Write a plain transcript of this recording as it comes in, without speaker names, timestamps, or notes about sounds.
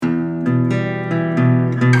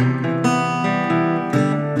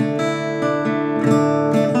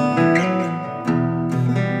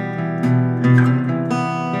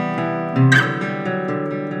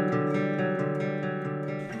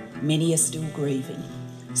grieving.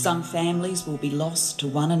 Some families will be lost to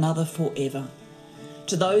one another forever.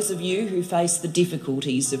 To those of you who face the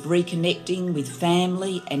difficulties of reconnecting with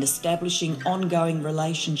family and establishing ongoing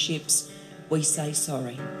relationships, we say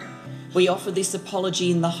sorry. We offer this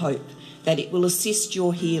apology in the hope that it will assist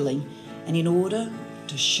your healing and in order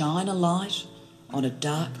to shine a light on a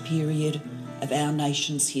dark period of our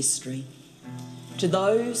nation's history. To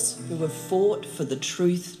those who have fought for the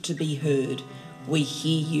truth to be heard, we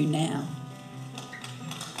hear you now.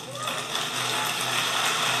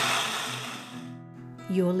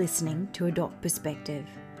 You're listening to Adopt Perspective,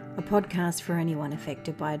 a podcast for anyone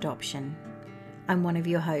affected by adoption. I'm one of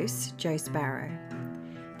your hosts, Jo Sparrow.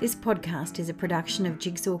 This podcast is a production of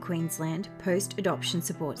Jigsaw Queensland Post-Adoption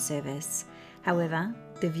Support Service. However,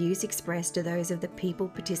 the views expressed are those of the people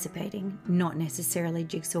participating, not necessarily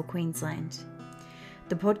Jigsaw Queensland.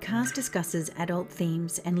 The podcast discusses adult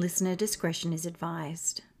themes and listener discretion is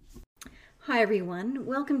advised. Hi everyone,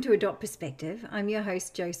 welcome to Adopt Perspective. I'm your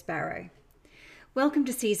host, Jo Sparrow. Welcome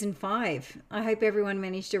to Season 5. I hope everyone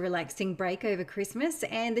managed a relaxing break over Christmas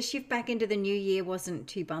and the shift back into the new year wasn't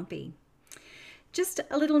too bumpy. Just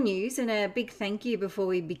a little news and a big thank you before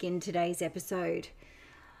we begin today's episode.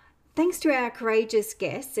 Thanks to our courageous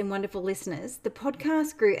guests and wonderful listeners, the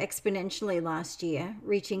podcast grew exponentially last year,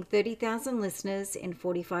 reaching 30,000 listeners in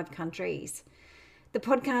 45 countries. The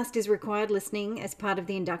podcast is required listening as part of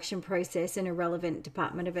the induction process in a relevant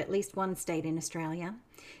department of at least one state in Australia.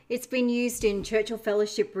 It's been used in Churchill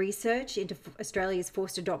Fellowship research into Australia's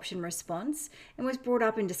forced adoption response and was brought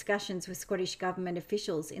up in discussions with Scottish Government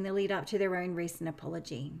officials in the lead up to their own recent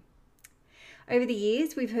apology. Over the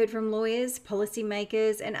years, we've heard from lawyers,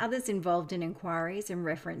 policymakers, and others involved in inquiries and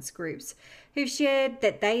reference groups who've shared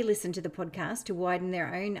that they listen to the podcast to widen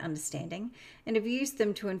their own understanding and have used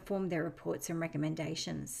them to inform their reports and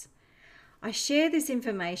recommendations. I share this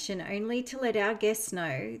information only to let our guests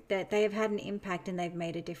know that they have had an impact and they've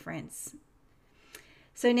made a difference.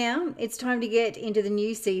 So now it's time to get into the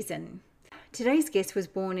new season. Today's guest was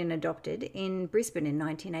born and adopted in Brisbane in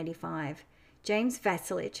 1985. James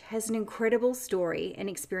Vasilic has an incredible story and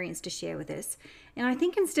experience to share with us. And I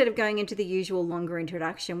think instead of going into the usual longer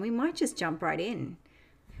introduction, we might just jump right in.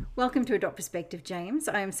 Welcome to Adopt Perspective, James.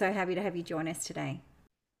 I am so happy to have you join us today.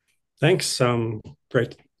 Thanks.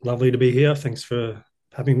 Great. Lovely to be here. Thanks for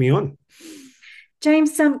having me on.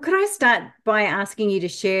 James, could I start by asking you to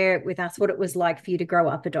share with us what it was like for you to grow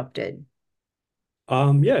up adopted?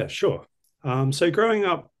 Yeah, sure. So growing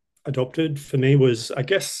up adopted for me was, I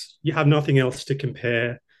guess, you have nothing else to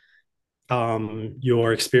compare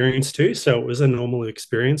your experience to. So it was a normal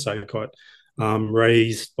experience. I got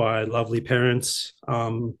raised by lovely parents.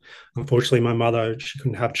 Unfortunately, my mother, she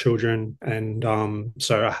couldn't have children. And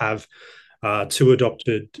so I have two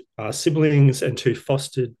adopted siblings and two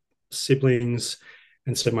fostered siblings.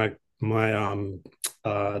 And so my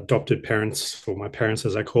adopted parents, or my parents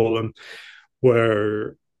as I call them,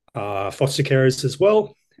 were foster carers as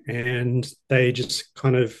well. And they just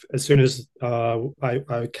kind of, as soon as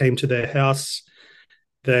I came to their house,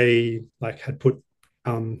 they had put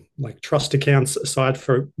trust accounts aside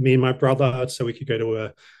for me and my brother so we could go to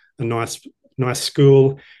a nice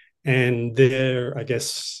school. And their, I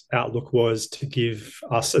guess, outlook was to give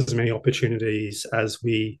us as many opportunities as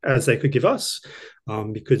they could give us,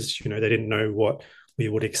 because they didn't know what we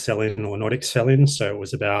would excel in or not excel in. So it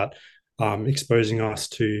was about exposing us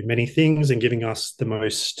to many things and giving us the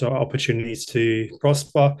most opportunities to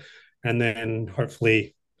prosper. And then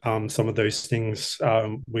hopefully some of those things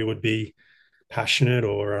we would be passionate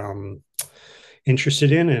or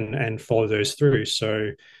interested in and follow those through.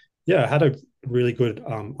 So yeah, I had a really good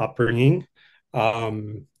upbringing. But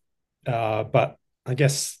I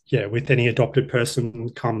guess, yeah, with any adopted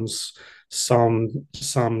person comes some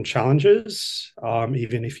challenges.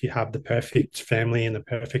 Even if you have the perfect family and the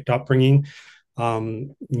perfect upbringing,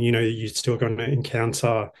 you're still going to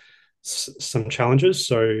encounter some challenges.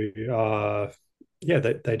 So yeah,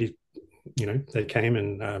 they did, they came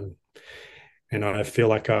and I feel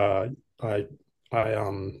like I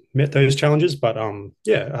met those challenges, but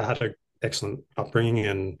yeah, I had an excellent upbringing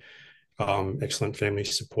and excellent family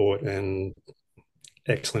support and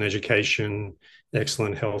excellent education,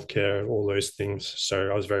 excellent healthcare, all those things. So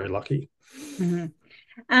I was very lucky.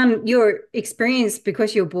 Mm-hmm. Your experience,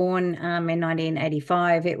 because you're born in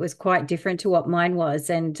 1985, it was quite different to what mine was.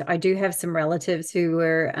 And I do have some relatives who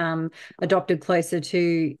were adopted closer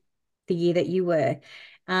to the year that you were.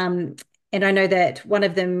 And I know that one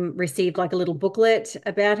of them received a little booklet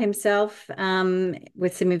about himself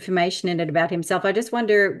with some information in it about himself. I just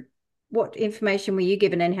wonder, what information were you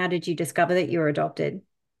given and how did you discover that you were adopted?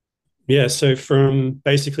 Yeah, so from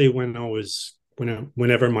basically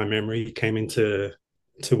whenever my memory came into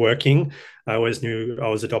to working, I always knew I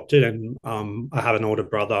was adopted, and I have an older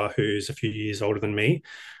brother who's a few years older than me.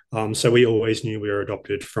 So we always knew we were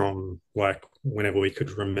adopted from like whenever we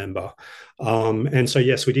could remember. And so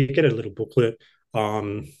yes, we did get a little booklet.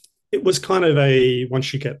 Um, it was kind of a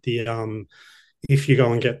once you get the if you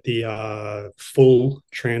go and get the full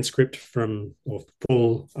transcript from or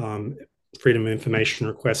full freedom of information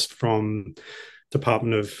request from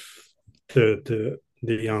Department of the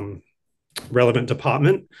relevant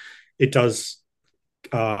department, it does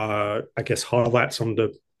I guess highlight some of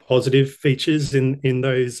the positive features in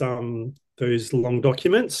those long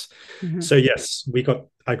documents. Mm-hmm. So yes, we got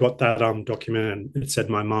I got that document, and it said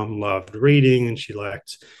my mom loved reading and she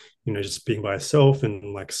liked, just being by herself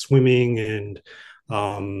and like swimming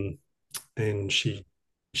um and she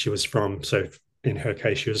was from, so in her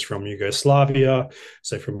case she was from Yugoslavia,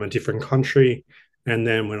 so from a different country. And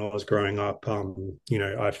then when I was growing up,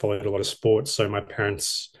 I followed a lot of sports, so my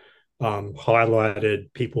parents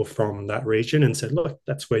highlighted people from that region and said, look,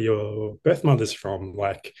 that's where your birth mother's from,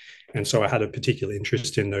 like. And so I had a particular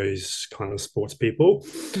interest in those kind of sports people.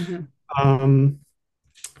 Mm-hmm. um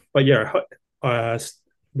but yeah, uh,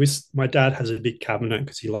 my dad has a big cabinet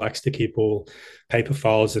because he likes to keep all paper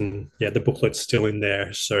files, and yeah, the booklet's still in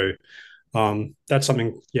there. So that's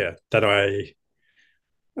something, yeah, that I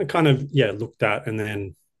kind of, yeah, looked at, and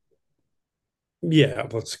then yeah,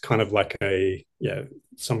 it was kind of like a, yeah,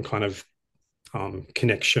 some kind of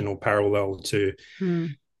connection or parallel to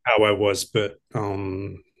Mm. how I was. But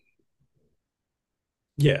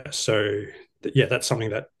yeah, so yeah, that's something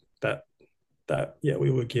that yeah, we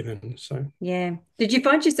were given. So Yeah. Did you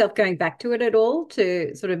find yourself going back to it at all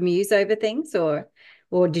to sort of muse over things, or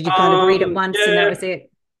did you kind of read it once and that yeah, was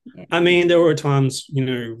it? Yeah. I mean, there were times,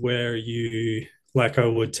 where like I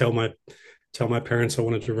would tell my parents I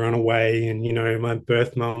wanted to run away, and my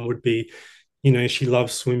birth mom would be, she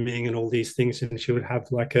loves swimming and all these things, and she would have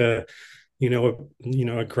like a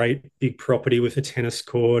great big property with a tennis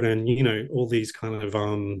court, and all these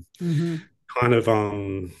Mm-hmm. kind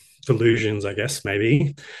of delusions, I guess,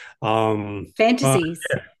 maybe. But Fantasies.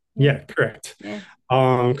 yeah, Yeah. yeah, correct. Yeah.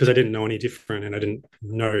 Because I didn't know any different, and I didn't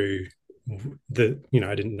know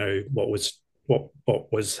I didn't know what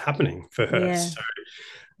was happening for her. Yeah. So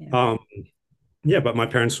Yeah. um, yeah, but my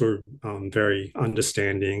parents were very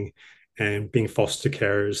understanding, and being foster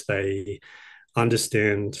carers, they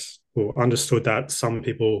understand or understood that some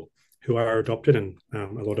people who are adopted, and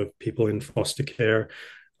a lot of people in foster care,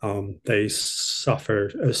 they suffer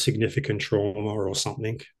a significant trauma or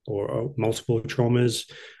something, or multiple traumas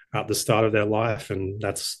at the start of their life, and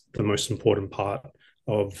that's the most important part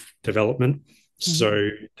of development. Mm-hmm. So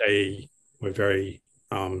they were very,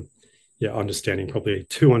 yeah, understanding, probably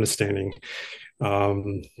too understanding,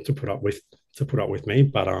 to put up with me,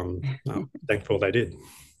 but thankful they did.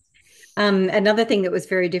 Another thing that was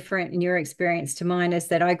very different in your experience to mine is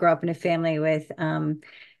that I grew up in a family with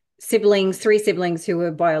siblings, three siblings who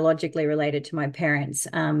were biologically related to my parents.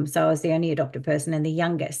 So I was the only adopted person and the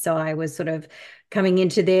youngest. So I was sort of coming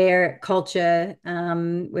into their culture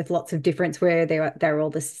with lots of difference where they were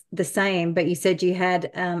all the same. But you said you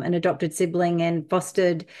had an adopted sibling and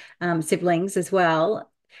fostered siblings as well.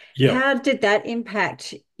 Yeah, How did that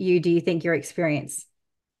impact you, do you think, your experience?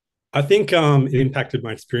 I think it impacted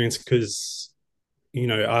my experience because you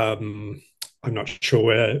know I'm not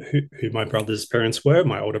sure who my brother's parents were.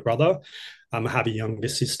 My older brother, I have a younger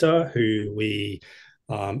sister who we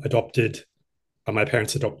adopted. My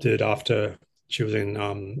parents adopted after she was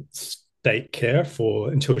in state care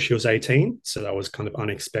for until she was 18, so that was kind of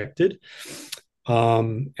unexpected.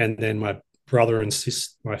 And then my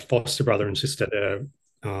foster brother and sister, they're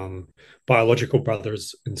biological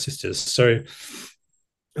brothers and sisters. So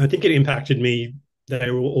I think it impacted me. They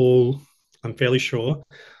were all, I'm fairly sure,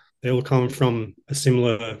 they all come from a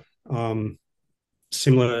similar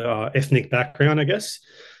ethnic background, I guess.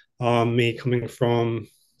 Me coming from,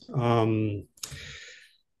 um,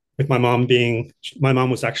 with my mom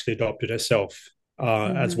was actually adopted herself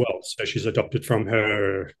as Mm-hmm. well. So she's adopted from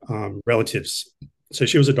her relatives. So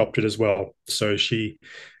she was adopted as well. So she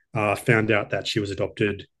found out that she was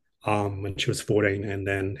adopted when she was 14, and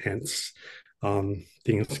then hence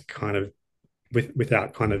things kind of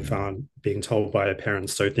without kind of being told by her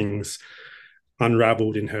parents. So things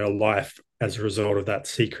unraveled in her life as a result of that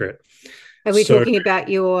secret. Are we So talking about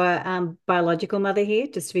your biological mother here,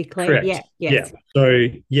 just to be clear? correct. Yeah, Yeah. yes. So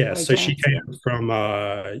yeah. Sorry, So she James. Yeah. came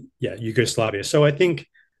from yeah, Yugoslavia. So I think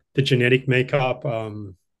the genetic makeup.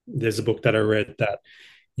 There's a book that I read that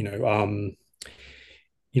you know um,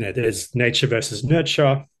 there's nature versus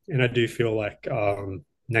nurture, and I do feel like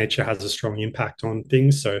nature has a strong impact on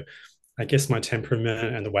things. So I guess my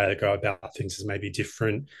temperament and the way I go about things is maybe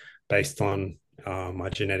different based on my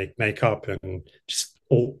genetic makeup and just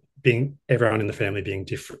all being everyone in the family being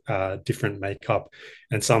different makeup,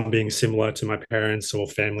 and some being similar to my parents or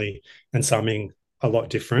family, and some being a lot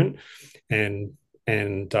different. And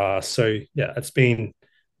so yeah, it's been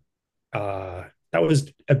that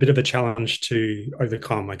was a bit of a challenge to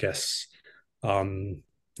overcome, I guess. Trying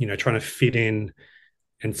to fit in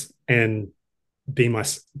and be my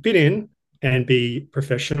fit in and be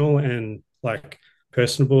professional and like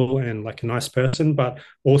personable and like a nice person, but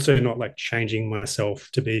also not like changing myself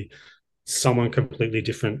to be someone completely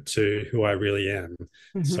different to who I really am.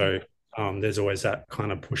 Mm-hmm. So there's always that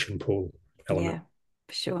kind of push and pull Yeah, element.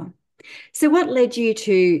 for sure. So, what led you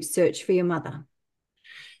to search for your mother?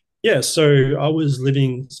 Yeah, so I was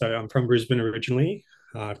living, so I'm from Brisbane originally,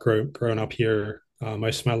 grown up here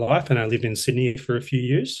most of my life, and I lived in Sydney for a few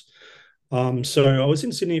years. So I was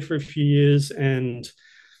in Sydney for a few years, and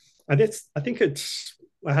I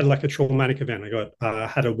had like a traumatic event.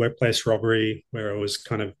 Had a workplace robbery where I was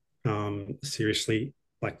kind of seriously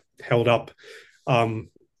like held up, um,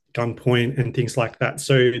 gunpoint and things like that.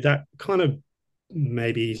 So that kind of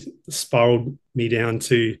maybe spiraled me down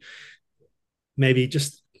to maybe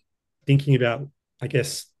just thinking about, I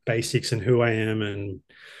guess, basics and who I am, and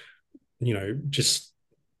just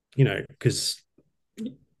because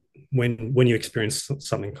when you experience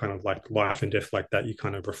something kind of like life and death like that, you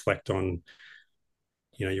kind of reflect on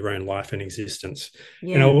your own life and existence.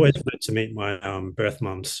 And I Yeah. always wanted to meet my birth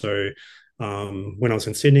mum. So when I was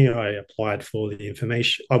in Sydney, I applied for the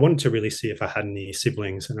information. I wanted to really see if I had any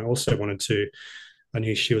siblings, and I also wanted to. I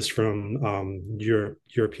knew she was from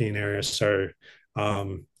European area, so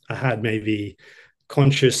I had maybe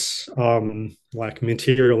conscious, like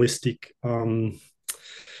materialistic, um,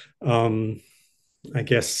 I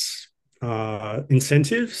guess,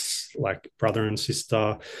 incentives like brother and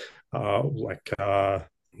sister, like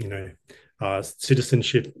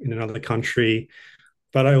citizenship in another country.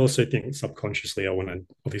 But I also think subconsciously I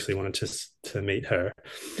obviously wanted to meet her.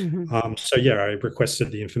 Mm-hmm. So yeah, I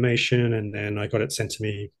requested the information, and then I got it sent to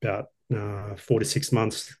me about 4 to 6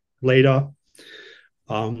 months later.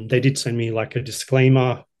 They did send me like a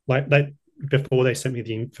disclaimer, like they before they sent me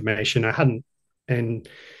the information. I hadn't, and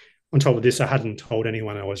on top of this, I hadn't told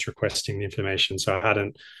anyone I was requesting the information, so I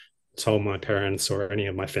hadn't told my parents or any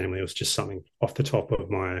of my family. It was just something off the top of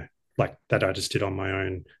my like that I just did on my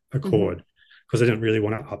own Mm-hmm. accord because I didn't really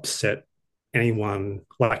want to upset anyone.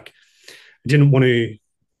 Like I didn't want to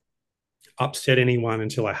upset anyone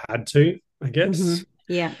until I had to, I Mm-hmm. guess.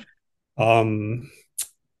 Yeah. Um,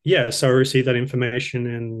 yeah, so I received that information,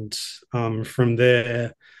 and from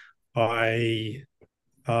there, I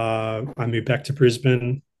I moved back to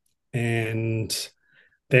Brisbane, and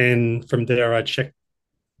then from there, I checked.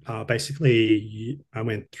 Basically, I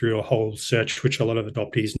went through a whole search, which a lot of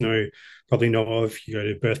adoptees probably know of. You go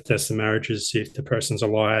to birth, deaths, and marriages, see if the person's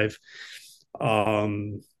alive,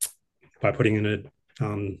 um, by putting in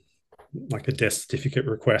like a death certificate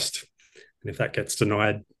request. And if that gets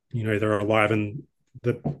denied, they're alive. And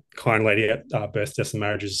the kind lady at birth, deaths, and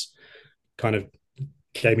marriages kind of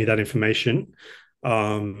gave me that information.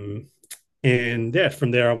 Um, and yeah,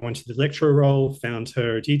 from there, I went to the lecturer role, found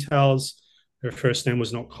her details. Her first name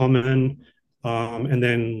was not common. And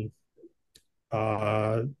then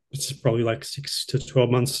it's probably like 6 to 12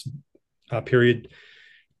 months period,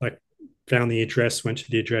 like found the address, went to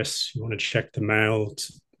the address. You want to check the mail.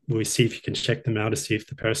 We see if you can check the mail to see if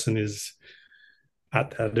the person is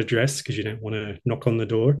at that address because you don't want to knock on the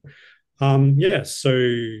door. Yeah, so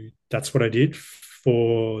that's what I did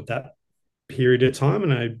for that period of time,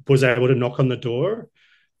 and I was able to knock on the door.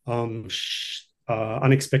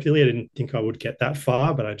 Unexpectedly, I didn't think I would get that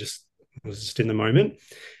far, but I was just in the moment.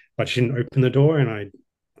 But she didn't open the door, and I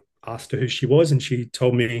asked her who she was, and she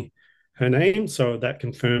told me her name. So that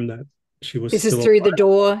confirmed that she was This is still through the alive.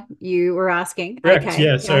 door you were asking. Correct. Okay.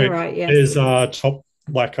 Yeah. All So right. Yes. there's top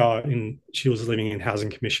like in she was living in housing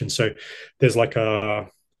commission. So there's like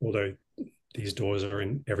although these doors are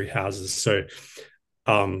in every houses. So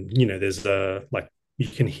there's a like you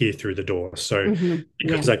can hear through the door. So Mm-hmm. Yeah.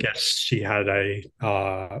 because I guess she had a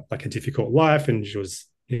like a difficult life and she was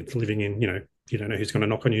living in, you don't know who's going to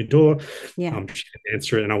knock on your door. Yeah. She didn't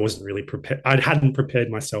answer it, and I wasn't really prepared. I hadn't prepared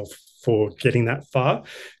myself for getting that far,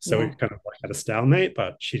 so we Yeah. kind of like had a stalemate.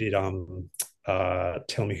 But she did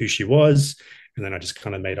tell me who she was, and then I just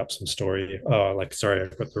kind of made up some story. Oh, like sorry,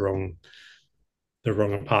 I've got the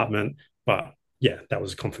wrong apartment. But yeah, that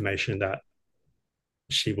was a confirmation that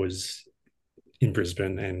she was in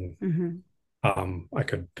Brisbane, and Mm-hmm. I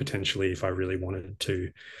could potentially, if I really wanted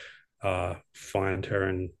to, find her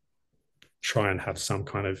and try and have some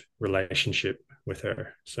kind of relationship with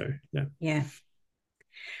her. So yeah. Yeah.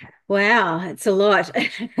 Wow, it's a lot.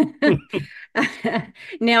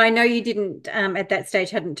 Now, I know you didn't at that stage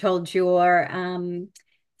hadn't told your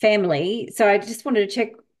family, so I just wanted to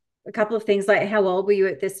check a couple of things, like how old were you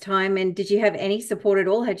at this time, and did you have any support at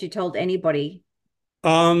all? Had you told anybody?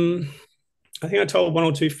 Um, I think I told one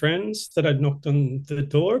or two friends that I'd knocked on the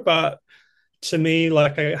door, but to me,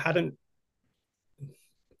 like I hadn't,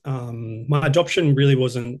 my adoption really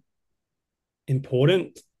wasn't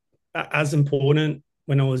important, as important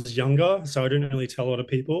when I was younger. So I didn't really tell a lot of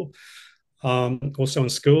people. Also in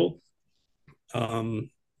school, um,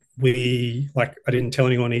 I didn't tell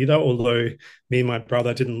anyone either, although me and my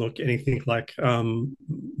brother didn't look anything like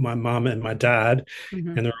my mum and my dad. Hmm.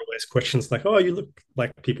 And there were always questions like, oh, you look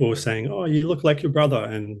like people were saying, oh, you look like your brother.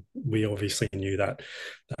 And we obviously knew that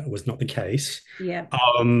that was not the case. Yeah.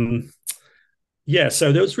 Um, yeah,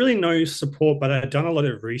 so there was really no support, but I had done a lot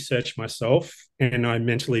of research myself and I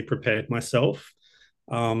mentally prepared myself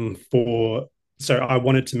for so I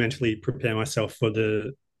wanted to mentally prepare myself for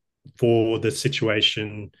the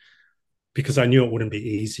situation because I knew it wouldn't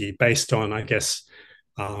be easy based on, I guess,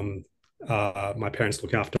 um, my parents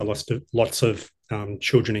look after lots of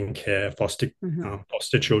children in care, Hmm.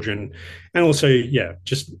 foster children, and also, yeah,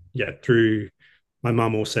 just yeah, through my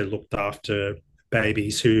mum also looked after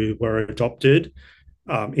babies who were adopted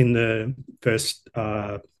in the first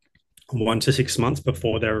 1 to 6 months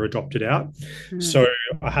before they were adopted out. Hmm. So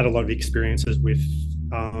I had a lot of experiences with,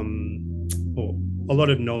 or a lot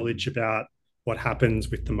of knowledge about what happens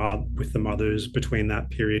with the mothers between that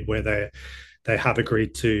period where they have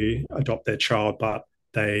agreed to adopt their child, but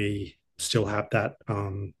they still have that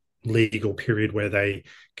legal period where they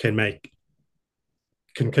can make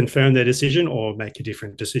can confirm their decision or make a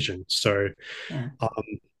different decision. So Yeah. um,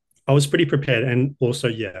 I was pretty prepared, and also,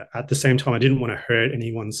 yeah, at the same time, I didn't want to hurt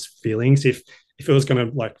anyone's feelings. If it was going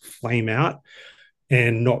to like flame out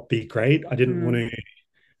and not be great, I didn't want Mm. to.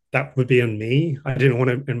 That would be on me. I didn't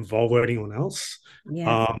want to involve anyone else.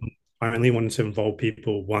 Yeah. Um, I only wanted to involve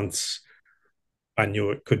people once I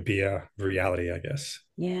knew it could be a reality. I guess.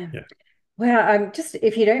 Yeah. Yeah. Well, I'm just,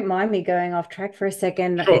 if you don't mind me going off track for a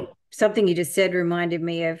second, Sure. something you just said reminded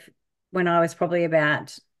me of when I was probably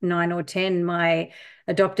about 9 or 10. My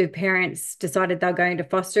adoptive parents decided they were going to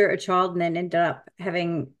foster a child and then ended up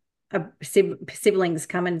having siblings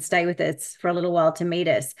come and stay with us for a little while to meet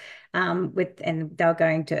us, and they were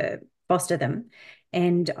going to foster them.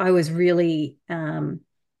 And I was really,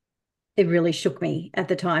 it really shook me at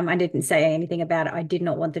the time. I didn't say anything about it. I did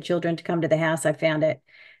not want the children to come to the house. I found it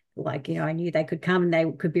like, I knew they could come and they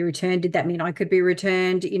could be returned. Did that mean I could be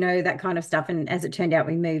returned? That kind of stuff. And as it turned out,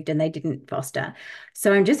 we moved and they didn't foster.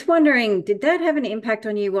 So I'm just wondering, did that have an impact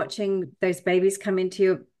on you watching those babies come into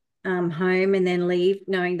your home and then leave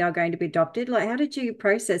knowing they're going to be adopted? Like, how did you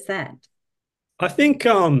process that? I think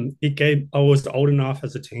I was old enough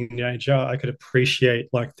as a teenager I could appreciate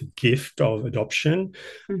like the gift of adoption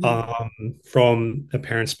Mm-hmm. um from a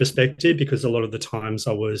parent's perspective because a lot of the times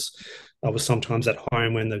I was sometimes at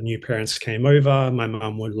home when the new parents came over. My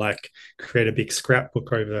mum would like create a big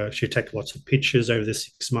scrapbook over, she'd take lots of pictures over the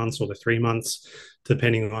 6 months or the 3 months,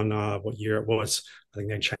 depending on what year it was. I think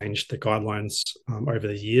they changed the guidelines over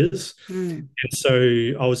the years. Mm. And so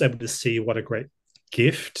I was able to see what a great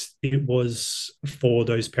gift it was for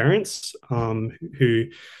those parents who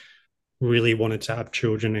really wanted to have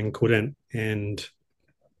children and couldn't, and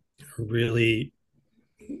really,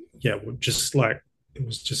 yeah, just like it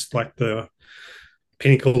was just like the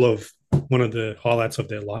pinnacle of one of the highlights of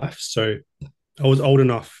their life. So I was old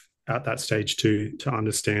enough at that stage to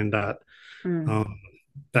understand that Mm. um,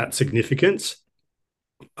 that significance.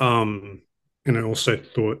 Um, and I also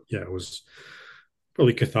thought, yeah, it was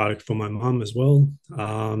probably cathartic for my mum as well.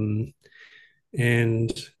 And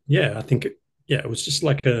yeah, I think yeah, it was just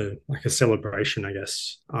like a celebration, I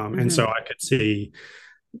guess. And so Mm-hmm. I could see,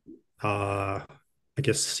 I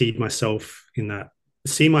guess, see myself in that,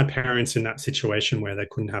 see my parents in that situation where they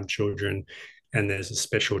couldn't have children, and there's a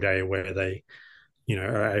special day where they,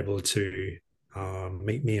 are able to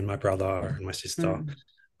meet me and my brother and my sister. Mm.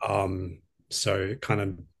 Um, so kind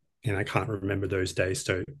of, I can't remember those days,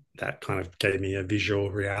 so that kind of gave me a visual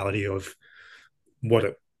reality of what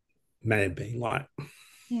it may have been like.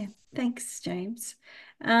 Yeah. Thanks, James.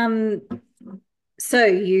 Um, so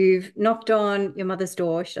you've knocked on your mother's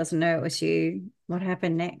door. She doesn't know it was you. What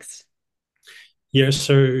happened next? Yeah,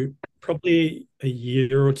 so probably a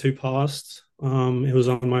year or two passed. It was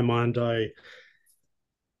on my mind.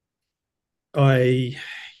 I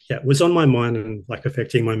yeah, it was on my mind and like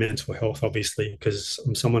affecting my mental health, obviously, because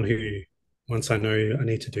I'm someone who, once I know I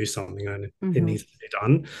need to do something, it Mm-hmm. needs to be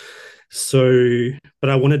done. So, but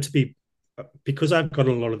I wanted to be, because I've got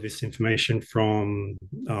a lot of this information from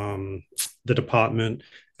the department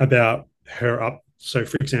about her up. So,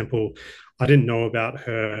 for example, I didn't know about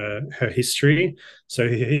her history. So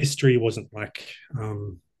her history wasn't like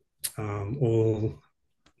all,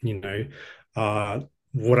 you know, uh,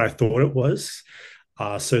 what I thought it was.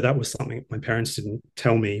 So that was something my parents didn't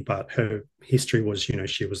tell me, but her history was,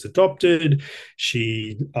 she was adopted.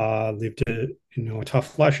 She lived a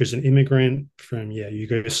tough life. She was an immigrant from,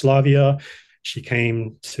 Yugoslavia. She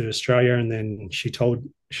came to Australia, and then she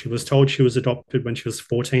was told she was adopted when she was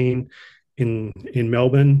 14 in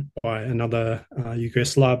Melbourne by another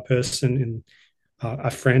Yugoslav person, in a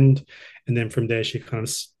friend. And then from there, she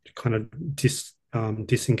kind of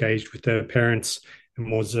disengaged with her parents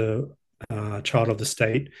and was a child of the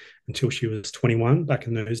state until she was 21 back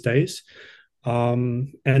in those days.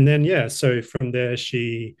 And then, yeah, so from there,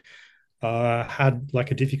 she had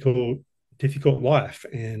like a difficult life.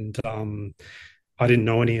 And I didn't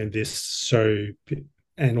know any of this. So,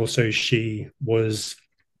 and also she's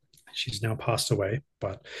now passed away,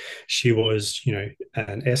 but she was,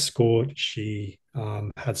 an escort. She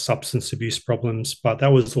had substance abuse problems, but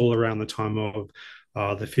that was all around the time of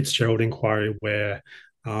the Fitzgerald inquiry, where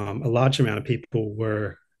a large amount of people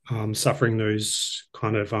were suffering those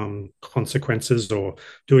kind of consequences or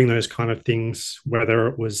doing those kind of things, whether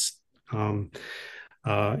it was,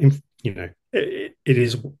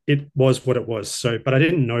 it was what it was. So, but I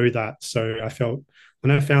didn't know that. So I felt,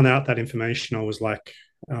 when I found out that information, I was like,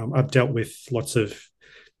 I've dealt with lots of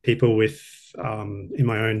people with in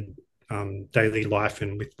my own daily life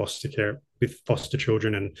and with foster care, with foster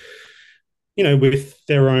children, and with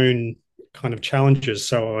their own kind of challenges.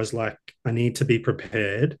 So I was like, I need to be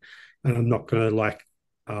prepared, and I'm not going to like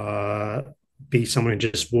be someone who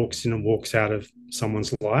just walks in and walks out of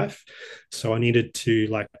someone's life. So I needed to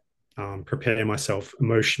like prepare myself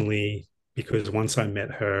emotionally, because once I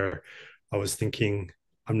met her, I was thinking,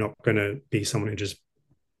 I'm not going to be someone who just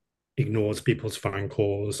ignores people's phone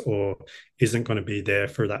calls or isn't going to be there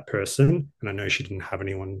for that person. And I know she didn't have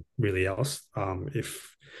anyone really else,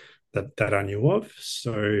 if that I knew of.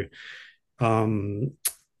 So um,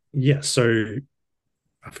 yeah, so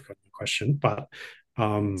I forgot the question, but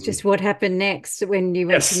It's just what happened next when you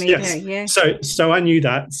went to yes, meet her. yes. Yeah. So I knew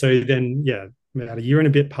that. So then, yeah, about a year and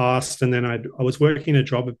a bit passed, and then I was working a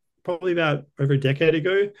job probably about over a decade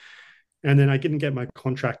ago, and then I didn't get my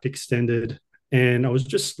contract extended, and I was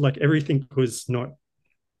just like, everything was not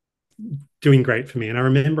doing great for me. And I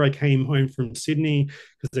remember I came home from Sydney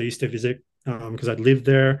because I used to visit, because I'd lived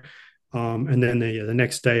there. And then the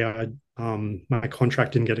next day, my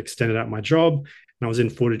contract didn't get extended at my job, and I was in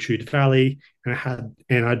Fortitude Valley,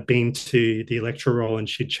 and I'd been to the electoral roll, and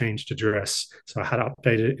she'd changed address, so I had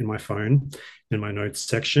updated it in my phone in my notes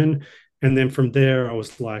section. And then from there, I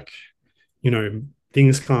was like,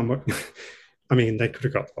 things can't. I mean, they could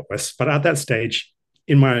have got a lot worse, but at that stage,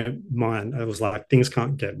 in my mind, I was like, things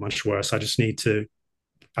can't get much worse. I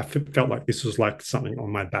felt like this was like something on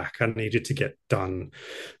my back. I needed to get done.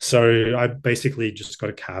 So I basically just got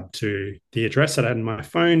a cab to the address that I had in my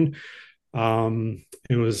phone.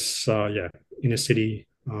 It was, inner city,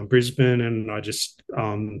 Brisbane. And I just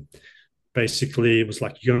basically, it was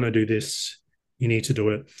like, you're going to do this. You need to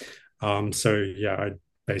do it. So yeah, I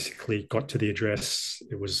basically got to the address.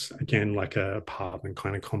 It was again like a apartment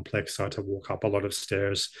kind of complex. So I had to walk up a lot of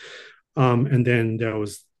stairs. And then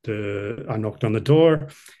I knocked on the door,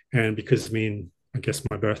 and because me and I guess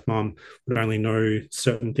my birth mom would only know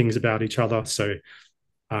certain things about each other, so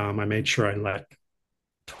I made sure I like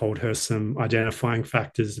told her some identifying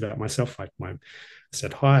factors about myself. Like I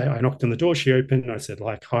said hi. I knocked on the door. She opened. I said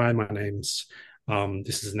like, hi, my name's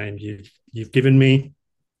this is the name you've given me.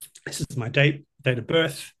 This is my date of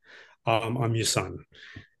birth. I'm your son.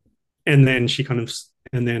 And then she kind of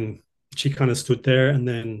stood there, and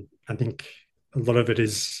then I think a lot of it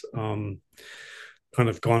is kind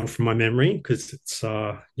of gone from my memory, because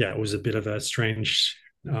it was a bit of a strange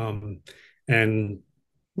and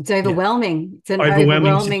It's yeah, overwhelming. It's an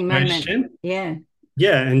overwhelming overwhelming moment. situation. Yeah.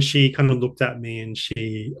 Yeah, and she kind of looked at me, and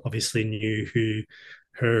she obviously knew who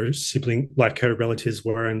her sibling, like her relatives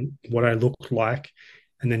were, and what I looked like.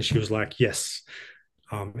 And then she was like, yes.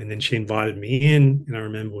 And then she invited me in, and I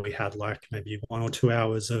remember we had like maybe 1 or 2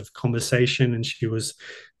 hours of conversation, and she was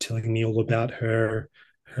telling me all about her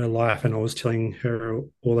life, and I was telling her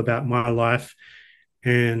all about my life.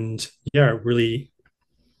 And yeah, really,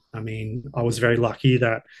 I mean, I was very lucky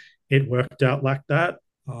that it worked out like that.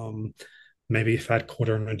 maybe if I'd caught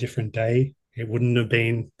her on a different day, it wouldn't have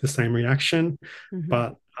been the same reaction. Mm-hmm.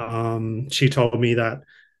 But she told me that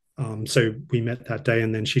so we met that day,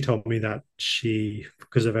 and then she told me that she,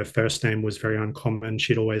 because of her first name was very uncommon,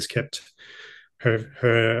 she'd always kept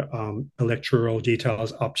her electoral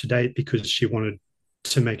details up to date because she wanted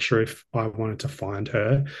to make sure if I wanted to find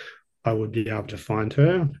her, I would be able to find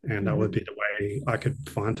her, and that would Mm-hmm. be the way I could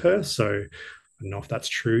find her. So I don't know if that's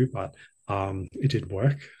true, but it did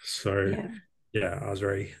work. So Yeah. yeah, I was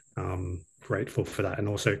very grateful for that, and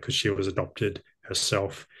also because she was adopted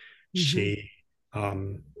herself, Mm-hmm. she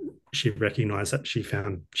um, she recognized that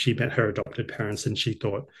she met her adopted parents, and she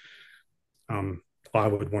thought um, I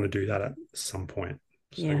would want to do that at some point.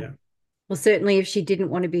 So Yeah. yeah, Well, certainly if she didn't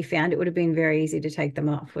want to be found, it would have been very easy to take them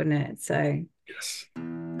off, wouldn't it? So, yes,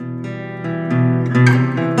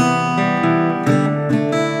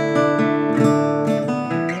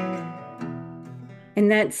 and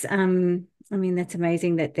that's, I mean, that's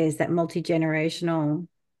amazing that there's that multi-generational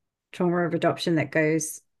trauma of adoption that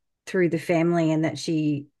goes through the family and that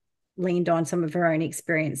she leaned on some of her own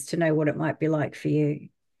experience to know what it might be like for you.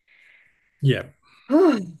 yeah.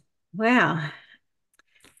 Oh, wow. Um,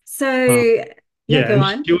 So, yeah, yeah, go and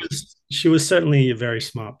on. she was certainly a very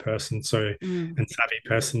smart person, so Mm, and savvy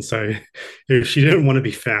person. So if she didn't want to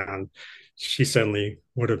be found, she certainly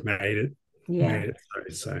would have yeah, made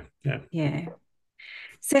it so yeah. yeah.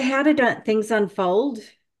 So, how did things unfold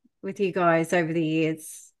with you guys over the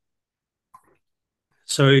years?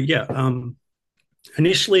 So yeah,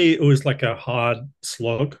 initially it was like a hard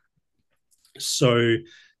slog. So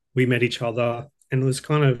we met each other, and it was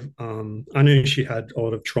kind of I knew she had a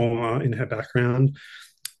lot of trauma in her background,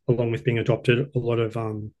 along with being adopted. A lot of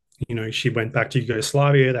she went back to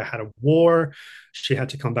Yugoslavia. They had a war. She had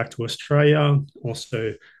to come back to Australia.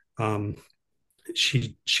 Also, um,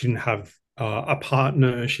 she didn't have a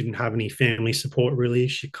partner. She didn't have any family support really.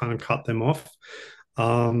 She kind of cut them off.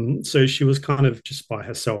 So she was kind of just by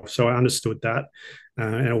herself. So I understood that,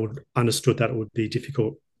 and understood that it would be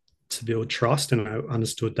difficult to build trust, and I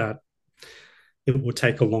understood that it would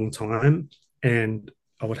take a long time, and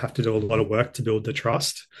I would have to do a lot of work to build the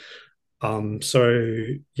trust. So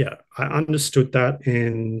yeah, I understood that,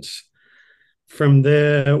 and from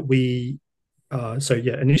there so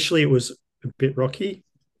yeah, initially it was a bit rocky.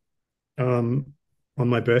 Um, on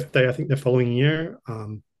my birthday, I think the following year,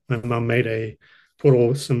 my mum put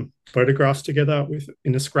all some photographs together with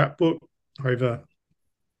in a scrapbook over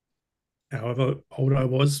however old I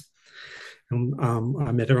was, and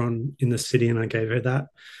I met her in the city, and I gave her that.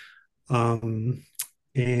 Um,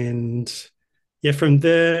 and yeah, from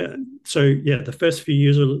there, so yeah, the first few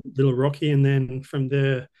years were a little rocky, and then from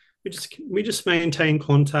there, we just maintain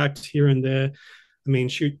contact here and there. I mean,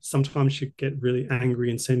 sometimes she'd get really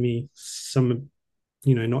angry and send me some,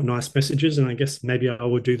 not nice messages, and I guess maybe I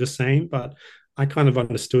would do the same, but I kind of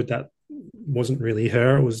understood that wasn't really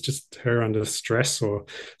her. It was just her under stress or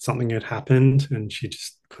something had happened, and she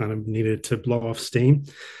just kind of needed to blow off steam.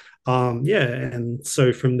 Yeah, and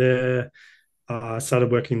so from there, I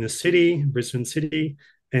started working in the city, Brisbane City,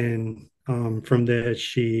 and from there,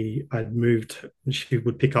 I'd moved. She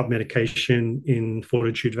would pick up medication in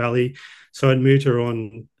Fortitude Valley, so I'd moved her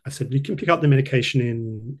on. I said, "You can pick up the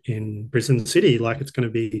medication in Brisbane City. Like it's going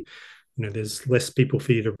to be, there's less people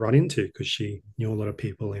for you to run into because she knew a lot of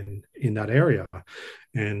people in that area."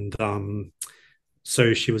 And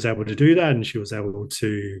so she was able to do that, and she was able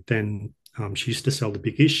to then. She used to sell the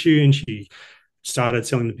Big Issue, and she started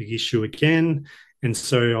selling the Big Issue again. And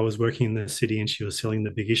so I was working in the city, and she was selling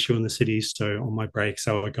the Big Issue in the city. So on my breaks,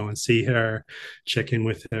 I would go and see her, check in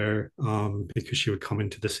with her, because she would come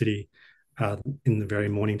into the city in the very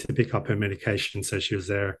morning to pick up her medication. So she was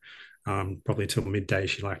there probably till midday.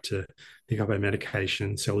 She liked to pick up her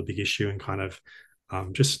medication, sell the Big Issue, and kind of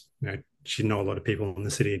just, she'd know a lot of people in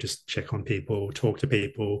the city, just check on people, talk to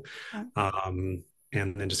people.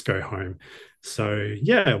 And then just go home. So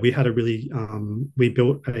yeah, we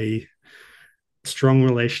built a strong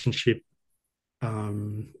relationship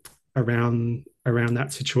um, around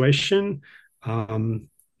that situation. Um,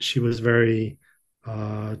 she was very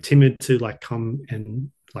timid to come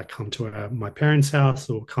to my parents' house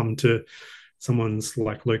or come to someone's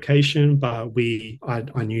like location, but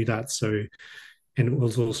I knew that, so and it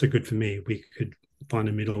was also good for me. We could find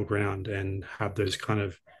a middle ground and have those kind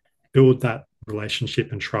of build that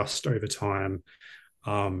relationship and trust over time.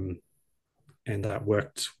 Um, and that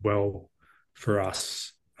worked well for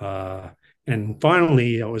us. And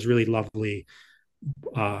finally, it was really lovely.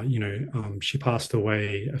 She passed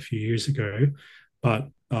away a few years ago, but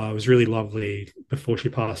it was really lovely before she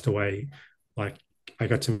passed away. Like, I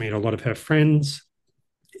got to meet a lot of her friends,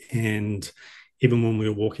 And even when we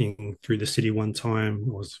were walking through the city one time,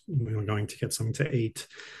 we were going to get something to eat.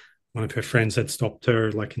 One of her friends had stopped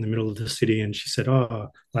her like in the middle of the city, and she said, "Oh,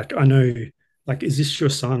 like I know, like is this your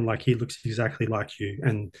son? Like he looks exactly like you."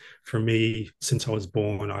 And for me, since I was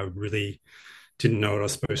born, I really didn't know what I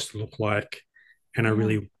was supposed to look like, and I Yeah.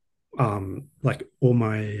 really like all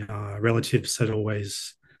my relatives had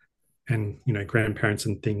always, and grandparents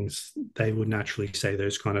and things, they would naturally say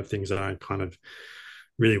those kind of things, and I kind of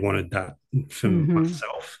really wanted that for Mm-hmm.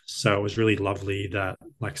 myself. So it was really lovely that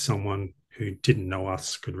like someone who didn't know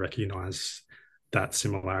us could recognize that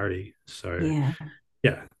similarity. So Yeah.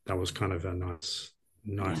 yeah, that was kind of a Yeah.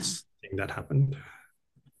 nice thing that happened.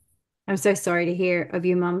 I'm so sorry to hear of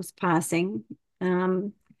your mum's passing.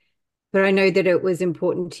 Um, but I know that it was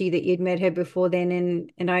important to you that you'd met her before then,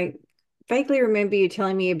 and I vaguely remember you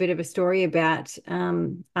telling me a bit of a story about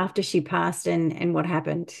after she passed and what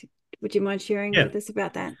happened. Would you mind sharing Yeah. with us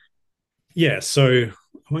about that? Yeah. So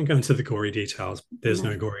I won't go into the gory details. There's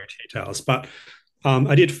No. no gory details, but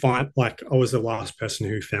I did find like I was the last person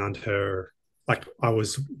who found her. Like I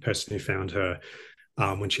was the person who found her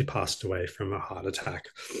when she passed away from a heart attack.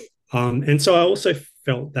 And so I also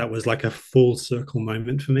felt that was like a full circle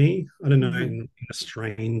moment for me. I don't know, Mm-hmm. in a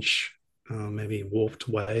strange, maybe warped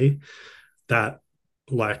way, that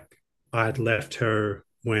like I'd left her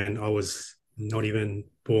when I was not even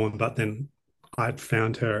born, but then I'd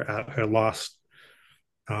found her at her last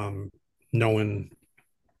um, known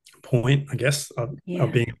point, I guess, of Yeah.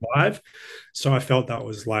 being alive. So I felt that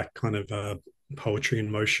was like kind of a poetry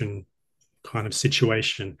in motion kind of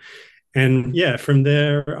situation. And yeah, from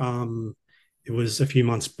there, it was a few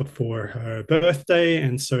months before her birthday,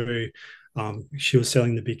 and so she was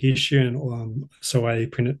selling the big issue, and so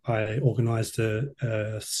I organized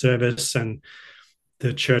a service, and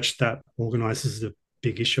the church that organizes the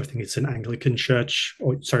big issue, I think it's an Anglican church,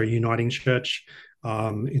 or sorry, Uniting Church,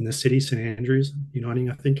 in the city, St Andrews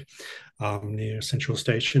Uniting, I think, near Central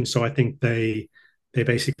Station. So I think they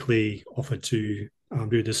basically offered to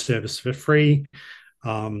do the service for free.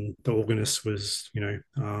 The organist was,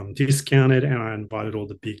 discounted, and I invited all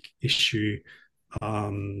the big issue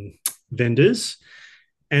um, vendors.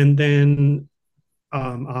 And then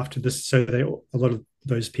after this, so a lot of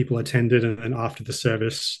those people attended, and then after the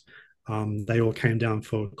service, they all came down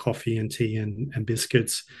for coffee and tea and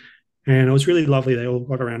biscuits, and it was really lovely. They all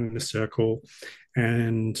got around in a circle,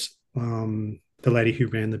 and the lady who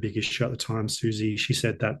ran the big issue at the time, Susie, she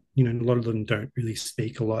said that a lot of them don't really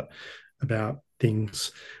speak a lot about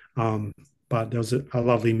things. Um, but there was a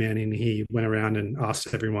lovely man in here, went around and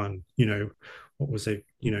asked everyone, what was their,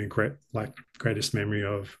 greatest memory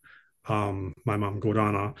of my mum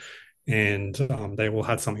Gordana, and they all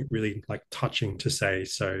had something really like touching to say.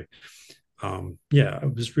 So yeah,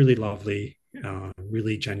 it was really lovely,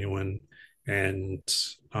 really genuine, and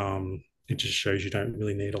it just shows you don't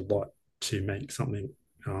really need a lot to make something,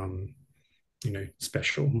 um,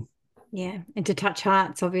 special. Yeah. And to touch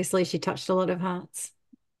hearts, obviously she touched a lot of hearts.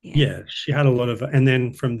 Yeah. Yeah, she had a lot of, and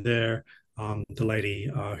then from there, the lady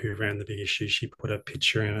who ran the big issue, she put a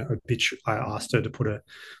picture in a picture. I asked her to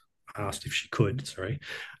I asked if she could, sorry,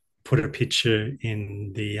 put a picture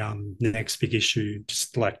in the next big issue,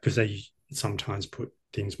 just like because they sometimes put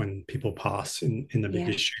things when people pass in the big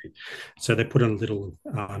Yeah. issue. So they put a little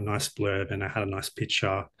nice blurb, and I had a nice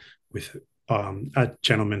picture with a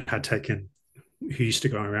gentleman had taken, who used to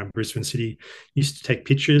go around Brisbane City, used to take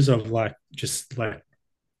pictures of like just like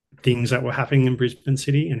things that were happening in Brisbane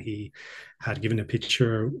City, and he had given a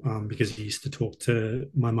picture because he used to talk to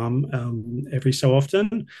my mum every so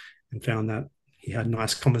often, and found that he had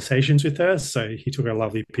nice conversations with her. So he took a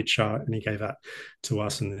lovely picture and he gave that to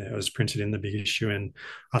us, and it was printed in the big issue. And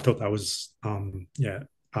I thought that was yeah,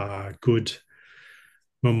 a good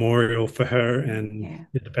memorial for her, and Yeah.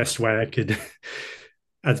 the best way I could,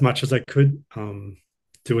 as much as I could,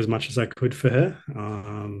 do as much as I could for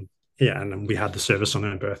her. Yeah, and then we had the service on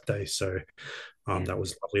her birthday, so Yeah. that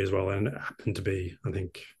was lovely as well. And it happened to be, I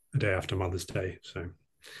think, a day after Mother's Day. So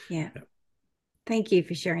Yeah. yeah, Thank you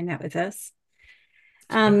for sharing that with us.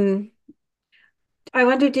 okay. Um, I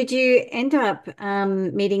wonder, did you end up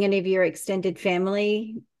meeting any of your extended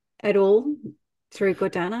family at all through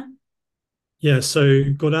Gordana? Yeah, so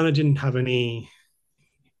Gordana didn't have any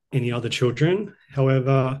other children.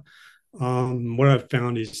 However, what I've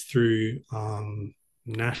found is through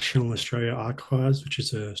National Australia Archives, which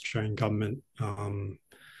is an Australian government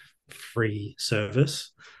free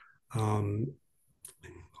service. Um,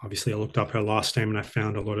 Obviously, I looked up her last name, and I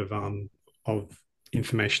found a lot of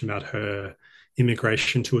information about her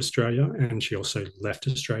immigration to Australia, and she also left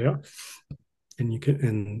Australia.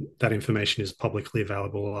 and that information is publicly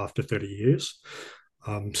available after 30 years.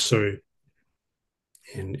 So,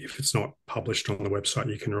 and if it's not published on the website,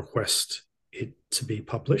 you can request it to be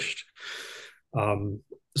published. Um,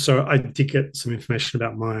 so I did get some information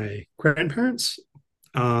about my grandparents,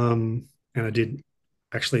 and I did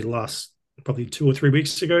actually last probably 2 or 3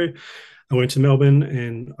 weeks ago. I went to Melbourne,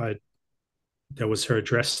 and there was her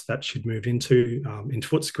address that she'd moved in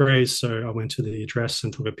Footscray. So I went to the address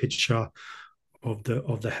and took a picture of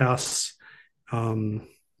the house. Um,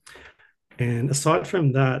 and aside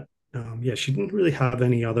from that, yeah, she didn't really have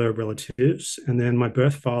any other relatives. And then my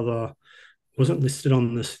birth father wasn't listed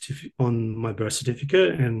on on my birth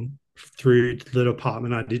certificate. And through the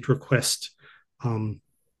department, I did request.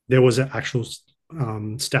 There was an actual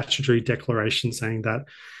statutory declaration saying that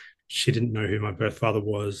she didn't know who my birth father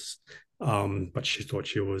was, but she thought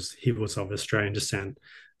he was of Australian descent.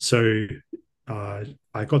 So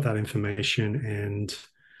I got that information, and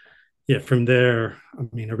yeah, from there, I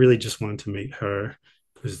mean, I really just wanted to meet her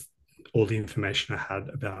because all the information I had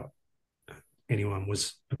about anyone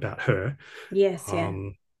was about her. Yes, yeah.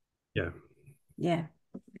 Yeah. Yeah.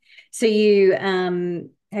 So you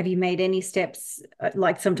have you made any steps?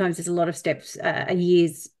 Like sometimes there's a lot of steps,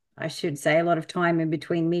 years, I should say, a lot of time in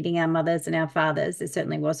between meeting our mothers and our fathers. There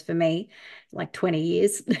certainly was for me, like 20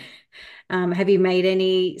 years. Have you made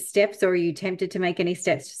any steps, or are you tempted to make any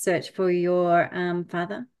steps to search for your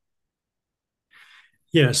father?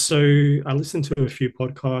 Yeah, so I listened to a few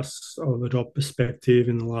podcasts of Adopt Perspective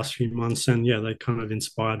in the last few months, and yeah, they kind of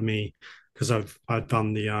inspired me because I've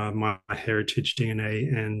done the my heritage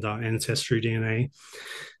DNA and ancestry DNA.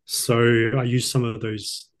 So I used some of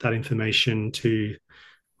that information to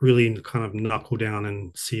really kind of knuckle down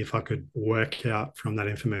and see if I could work out from that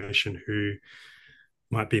information who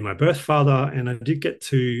might be my birth father. And I did get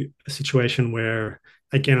to a situation where,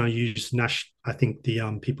 again, I used I think the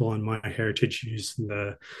people on my heritage use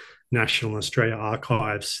the National Australia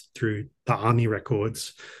Archives through the army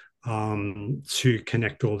records to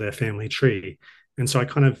connect all their family tree. And so I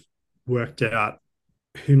kind of worked out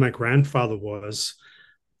who my grandfather was.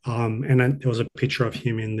 And then there was a picture of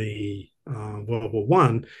him in the World War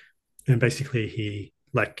One, and basically he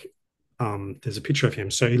like there's a picture of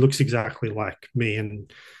him, so he looks exactly like me,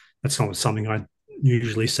 and that's not something I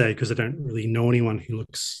usually say because I don't really know anyone who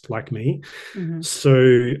looks like me. Mm-hmm.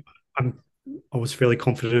 So I'm I was fairly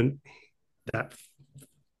confident that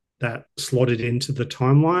that slotted into the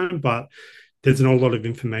timeline, but there's not a lot of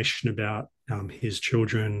information about his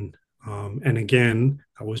children. And again,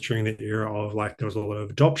 I was during the era of like there was a lot of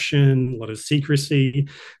adoption, a lot of secrecy.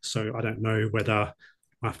 So I don't know whether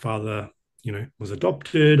my father, was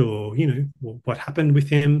adopted or what happened with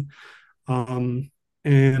him. And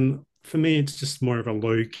for me, it's just more of a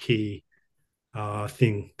low key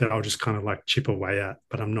thing that I'll just kind of like chip away at,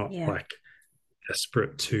 but I'm not Yeah. like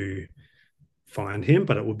desperate to find him.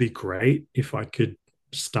 But it would be great if I could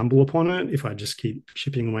stumble upon it if I just keep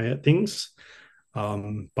chipping away at things.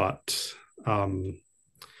 But I'm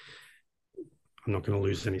not going to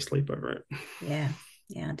lose any sleep over it. Yeah.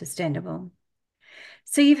 Yeah. Understandable.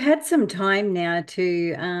 So you've had some time now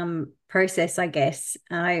to process, I guess.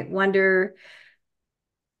 I wonder,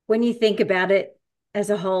 when you think about it as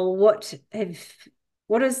a whole, what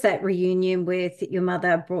has that reunion with your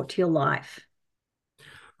mother brought to your life?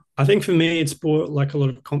 I think for me, it's brought like a lot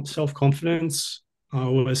of self confidence. I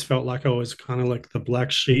always felt like I was kind of like the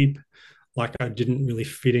black sheep, like I didn't really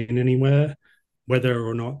fit in anywhere, whether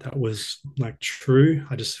or not that was like true.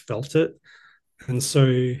 I just felt it. And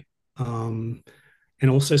so, um, and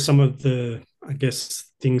also some of the, I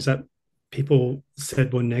guess, things that people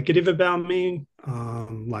said were negative about me,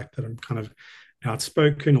 like that I'm kind of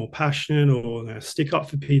outspoken or passionate or stick up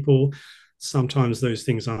for people. Sometimes those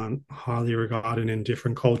things aren't highly regarded in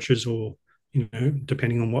different cultures or,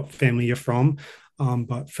 depending on what family you're from.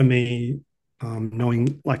 But for me,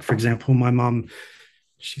 knowing, like, for example, my mum,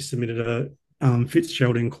 she submitted a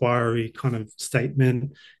Fitzgerald inquiry kind of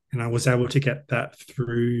statement, and I was able to get that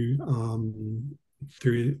through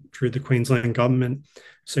the Queensland government.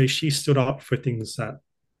 So she stood up for things that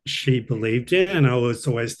she believed in, and I was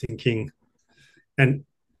always thinking, and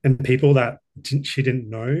people that she didn't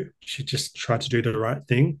know, she just tried to do the right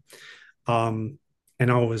thing, and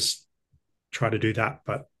I always try to do that.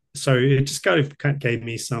 But so it just kind of gave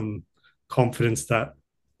me some confidence that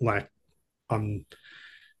like I'm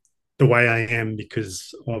the way I am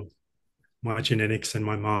because of my genetics and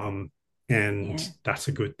my mom, and Yeah. that's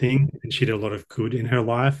a good thing. And she did a lot of good in her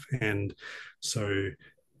life, and so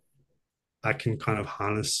I can kind of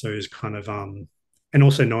harness those kind of and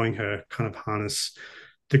also knowing her kind of harness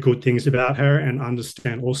the good things about her and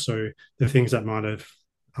understand also the things that might have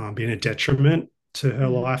been a detriment to her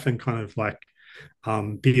life, and kind of like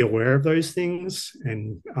be aware of those things,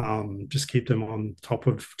 and just keep them on top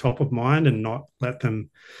of mind, and not let them,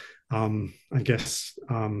 I guess,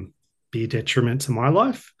 be a detriment to my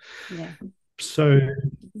life. Yeah. So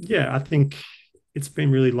yeah, I think it's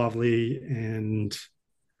been really lovely. And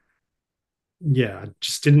yeah, I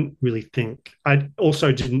just didn't really think. I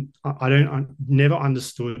also didn't. I never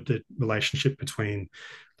understood the relationship between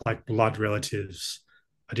like blood relatives.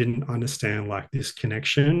 I didn't understand like this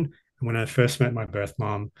connection. And when I first met my birth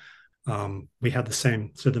mom, we had the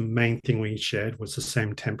same. So the main thing we shared was the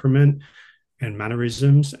same temperament and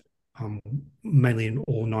mannerisms, mainly in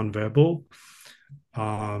all nonverbal.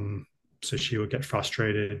 Um, so she would get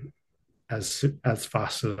frustrated as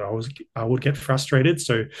fast as I would get frustrated.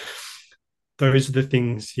 So those are the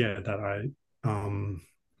things, yeah, that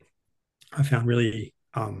I found really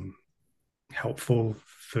helpful,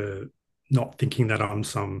 for not thinking that I'm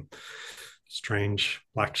some strange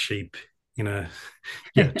black sheep in a,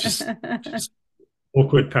 yeah, just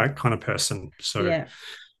awkward kind of person. So Yeah.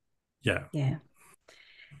 yeah. Yeah.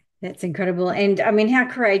 That's incredible. And I mean, how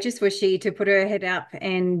courageous was she to put her head up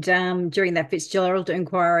and during that Fitzgerald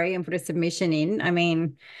inquiry and put a submission in? I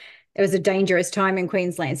mean, it was a dangerous time in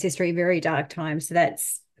Queensland's history, very dark time. So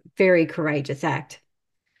that's very courageous act.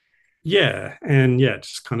 Yeah, and yeah,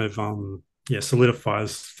 just kind of yeah,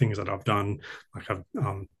 solidifies things that I've done. Like I've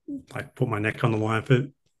like put my neck on the line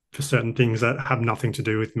for certain things that have nothing to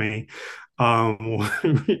do with me. Or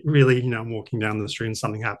really, I'm walking down the street and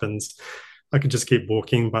something happens. I could just keep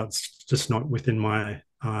walking, but it's just not within my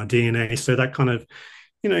DNA. So that kind of,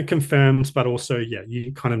 confirms, but also, yeah,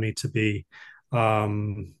 you kind of need to be,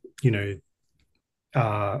 you know,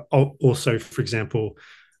 also, for example,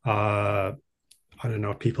 uh, I don't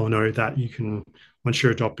know if people know that you can, once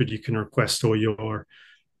you're adopted, you can request all your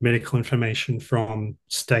medical information from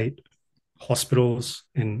state hospitals.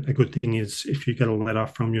 And a good thing is if you get a letter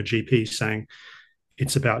from your GP saying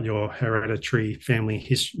it's about your hereditary family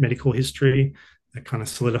medical history, that kind of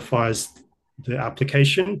solidifies the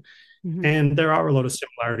application. Mhm. And there are a lot of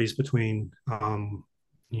similarities between,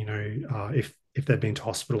 if they've been to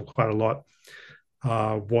hospital quite a lot,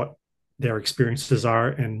 what their experiences are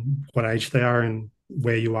and what age they are and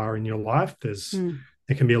where you are in your life. Mm.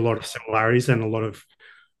 There can be a lot of similarities and a lot of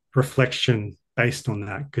reflection based on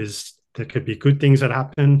that, because there could be good things that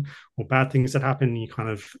happen or bad things that happen. You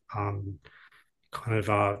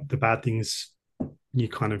the bad things, you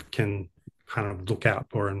kind of can kind of look out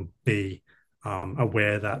for and be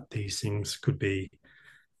aware that these things could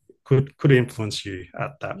influence you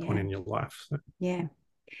at that point Yeah. in your life. So. Yeah.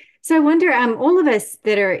 So I wonder, all of us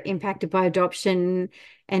that are impacted by adoption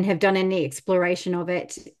and have done any exploration of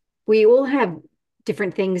it, we all have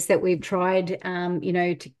different things that we've tried,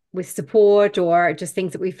 with support or just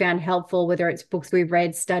things that we found helpful, whether it's books we've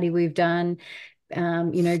read, study we've done,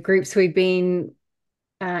 groups we've been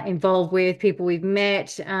involved with, people we've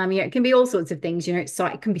met. It can be all sorts of things.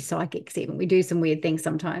 It can be psychics even. We do some weird things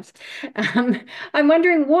sometimes. Um, I'm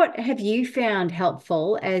wondering, what have you found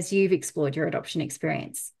helpful as you've explored your adoption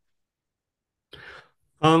experience?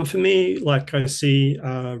 For me, like I see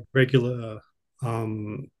a regular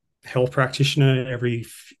health practitioner every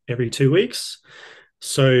 2 weeks.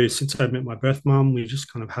 So since I met my birth mum, we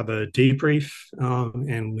just kind of have a debrief,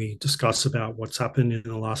 and we discuss about what's happened in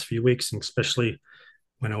the last few weeks, and especially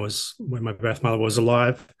when my birth mother was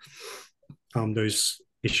alive. Those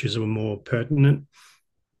issues were more pertinent,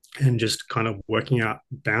 and just kind of working out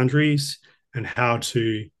boundaries and how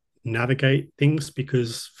to navigate things.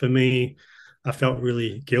 Because for me, I felt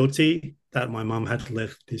really guilty that my mum had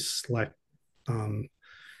left this, like, um,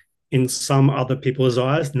 in some other people's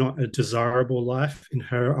eyes, not a desirable life. In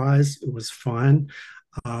her eyes, it was fine,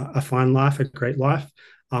 a fine life, a great life.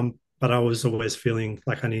 But I was always feeling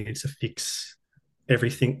like I needed to fix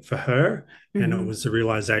everything for her. And it Mhm. was the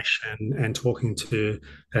realization and talking to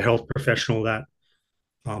a health professional that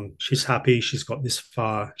she's happy, she's got this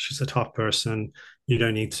far, she's a tough person. You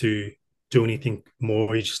don't need to do anything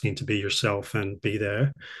more. You just need to be yourself and be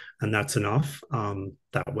there, and that's enough.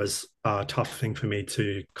 That was a tough thing for me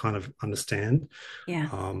to kind of understand. Yeah.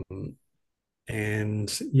 Um,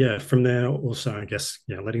 and yeah, from there also, I guess,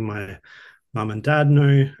 yeah, letting my mum and dad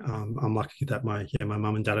know. I'm lucky that my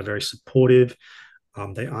mum and dad are very supportive.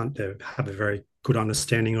 They have a very good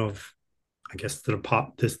understanding of, I guess, the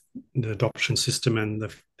adoption system and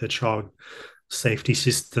the child safety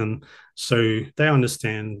system. So they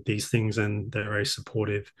understand these things and they're very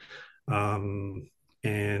supportive. And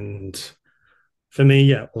for me,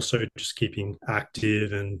 yeah, also just keeping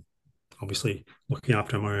active and obviously looking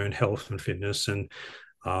after my own health and fitness, and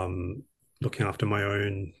looking after my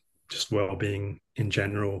own just well-being in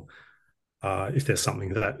general. If there's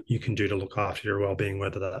something that you can do to look after your well-being,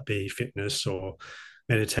 whether that be fitness or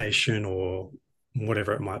meditation or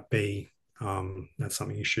whatever it might be, that's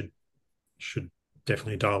something you should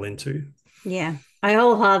definitely dial into. Yeah, I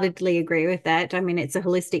wholeheartedly agree with that. I mean, it's a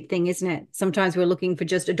holistic thing, isn't it? Sometimes we're looking for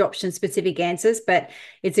just adoption specific answers, but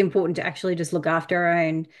it's important to actually just look after our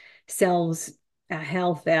own selves, our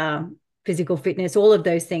health, our physical fitness, all of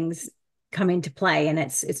those things come into play, and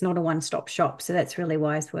it's not a one-stop shop. So that's really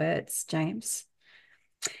wise words, James.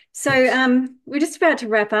 So Yes. we're just about to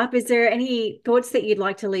wrap up. Is there any thoughts that you'd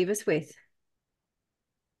like to leave us with?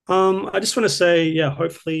 I just want to say, yeah,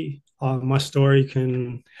 hopefully my story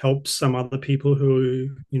can help some other people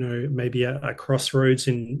who, maybe at crossroads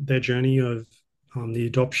in their journey of the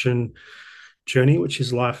adoption journey, which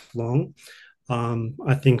is lifelong.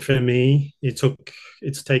 I think for me,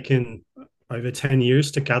 it's taken over 10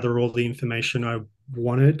 years to gather all the information I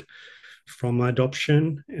wanted from my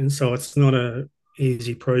adoption. And so it's not a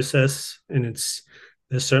easy process. And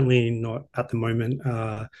there's certainly not at the moment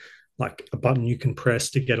like a button you can press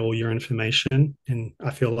to get all your information. And I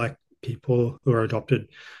feel like people who are adopted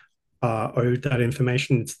owed that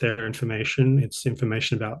information. It's their information. It's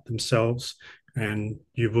information about themselves. And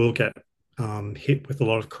you will get hit with a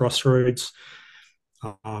lot of crossroads.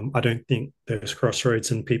 I don't think those crossroads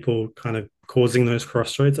and people kind of causing those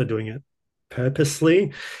crossroads are doing it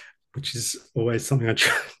purposely, which is always something I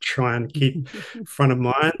try and keep front of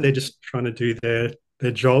mind. They're just trying to do their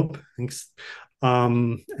job,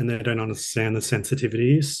 and they don't understand the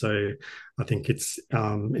sensitivities. So I think it's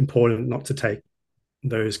important not to take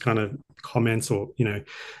those kind of comments or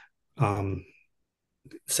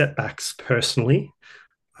setbacks personally.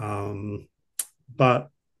 But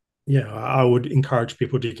yeah, I would encourage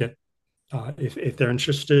people to get if they're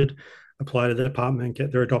interested, apply to the department,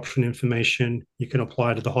 get their adoption information. You can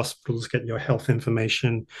apply to the hospitals, get your health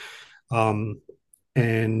information, and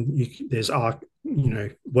there's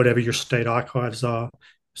whatever your state archives are.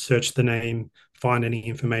 Search the name, find any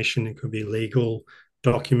information. It could be legal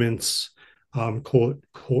documents, court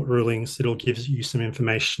rulings. It'll give you some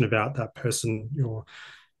information about that person,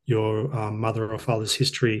 your mother or father's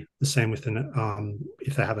history. The same with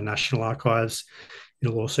if they have a national archives,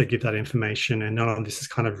 it'll also give that information. And none of this is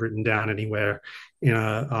kind of written down anywhere in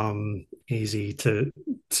a easy to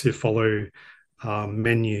follow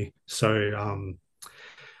menu. So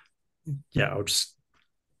yeah, I'll just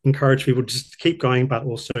encourage people to just keep going, but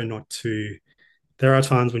also not to. There are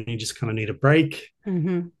times when you just kind of need a break,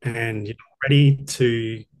 Mm-hmm. and you're not ready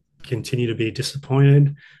to continue to be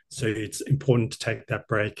disappointed. So it's important to take that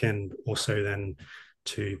break, and also then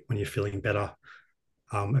to, when you're feeling better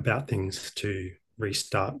about things, to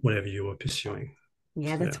restart whatever you were pursuing.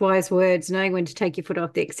 Yeah, So, that's wise words. Knowing when to take your foot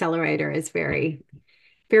off the accelerator is very,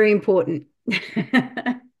 very important.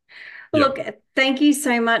 yeah. Look, thank you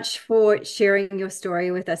so much for sharing your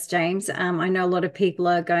story with us, James. I know a lot of people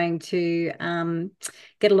are going to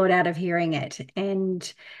get a lot out of hearing it,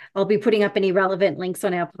 and I'll be putting up any relevant links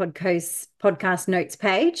on our podcast notes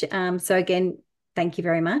page. So again, thank you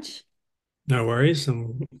very much. No worries,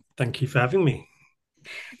 and thank you for having me.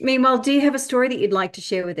 Meanwhile, do you have a story that you'd like to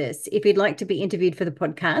share with us? If you'd like to be interviewed for the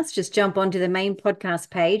podcast, just jump onto the main podcast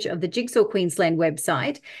page of the Jigsaw Queensland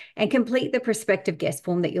website and complete the prospective guest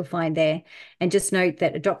form that you'll find there. And just note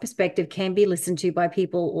that Adopt Perspective can be listened to by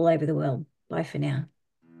people all over the world. Bye for now.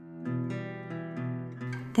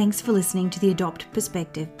 Thanks for listening to the Adopt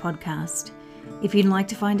Perspective podcast. If you'd like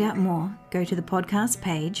to find out more, go to the podcast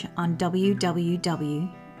page on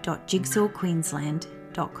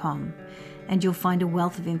www.jigsawqueensland.com. and you'll find a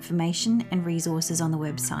wealth of information and resources on the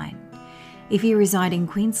website. If you reside in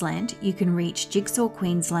Queensland, you can reach Jigsaw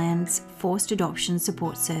Queensland's Forced Adoption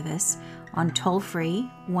Support Service on toll-free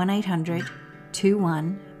 1800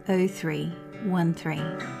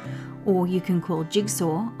 210313, or you can call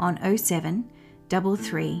Jigsaw on 07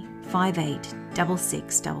 33 58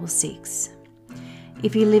 6666.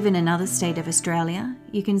 If you live in another state of Australia,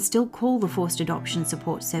 you can still call the Forced Adoption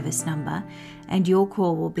Support Service number, and your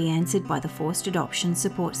call will be answered by the Forced Adoption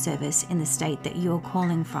Support Service in the state that you are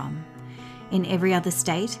calling from. In every other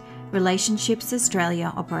state, Relationships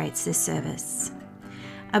Australia operates this service.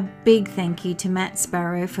 A big thank you to Matt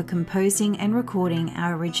Sparrow for composing and recording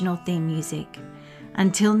our original theme music.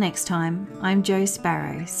 Until next time, I'm Jo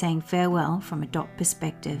Sparrow saying farewell from Adopt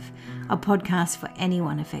Perspective, a podcast for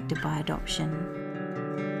anyone affected by adoption.